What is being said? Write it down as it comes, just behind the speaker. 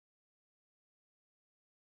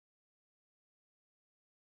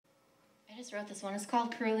just wrote this one. It's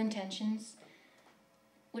called Cruel Intentions,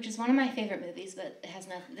 which is one of my favorite movies, but it has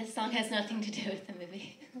nothing. This song has nothing to do with the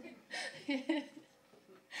movie.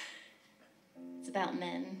 It's about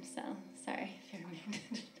men, so sorry if you're a man.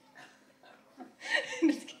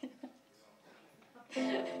 Just kidding.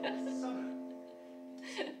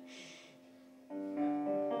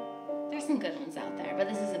 There's some good ones out there, but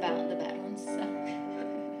this is about the bad ones, so.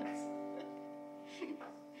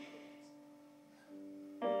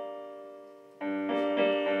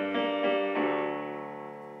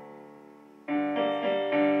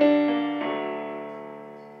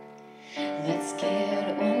 Let's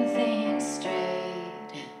get one thing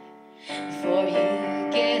straight before you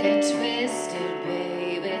get it twisted,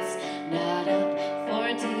 babe. It's not up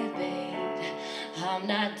for debate. I'm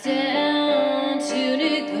not down to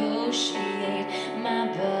negotiate my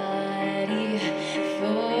body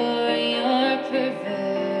for your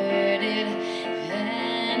perverted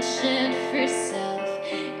penchant for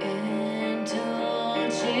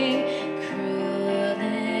self-indulging cruel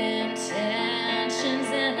intentions,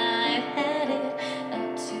 and I've had it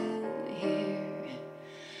up to here.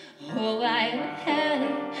 Oh, I've had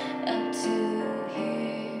it up to here.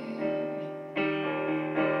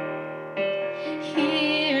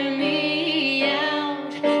 Hear me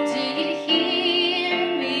out, do you hear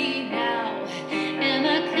me now? Am I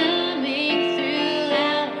coming through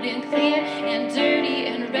loud and clear and dirty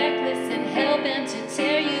and reckless and hell-bent to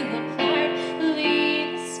tear you apart?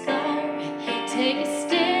 Leave a scar, take a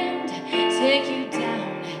stand, take you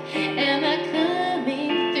down. Am I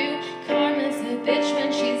coming through? Karma's a bitch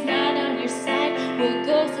when she's not on your side. What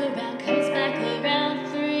goes around comes back around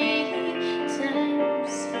 3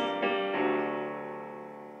 times.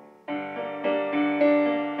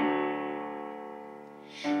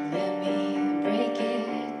 Let me break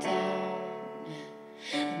it down.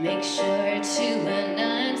 Make sure to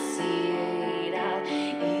enunciate. I'll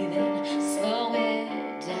even slow it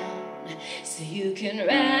down so you can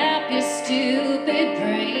wrap your stupid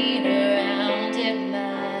brain around it.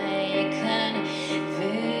 My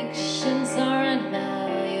convictions are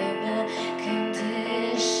unmalleable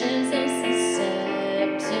conditions. I'm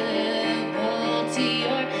susceptible to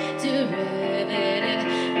your derivative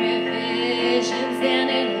revisions, and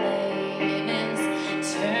in layman's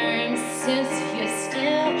terms, since you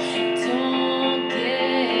still don't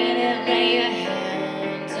get it, lay your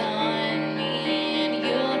hand on me and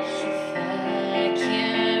you'll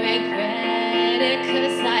fucking regret it,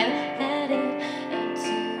 'cause I've had it up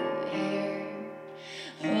to here.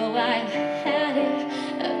 Oh, I've had it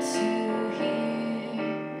up to here.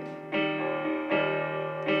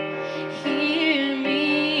 Hear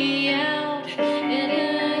me out,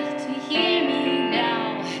 and to hear me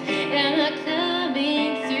now. Am I coming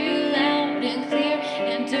through loud and clear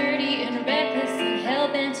and dirty and reckless and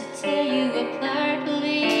hell-bent to tear you apart?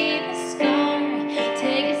 Leave a scar,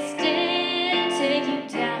 take a stand, take you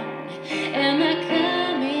down. Am I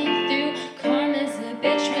coming through? Karma's a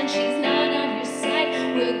bitch when she's not on your side.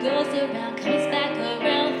 What goes around comes back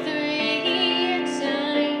around 3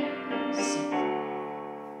 times.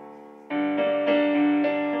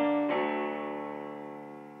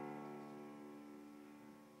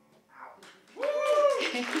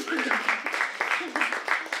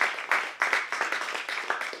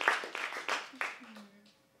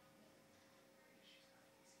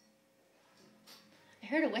 I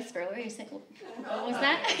heard a whisper. What were you saying? What was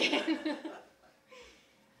that? I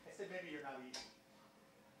said maybe you're not easy.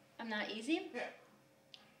 I'm not easy? Yeah.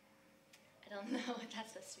 I don't know what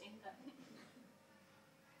that's supposed to mean, but.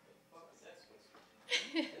 What was that supposed to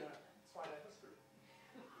be? Yeah, that's why I whispered.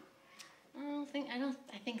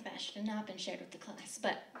 I think that should have not been shared with the class,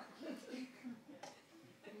 but.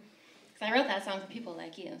 Because I wrote that song for people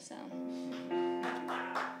like you, so.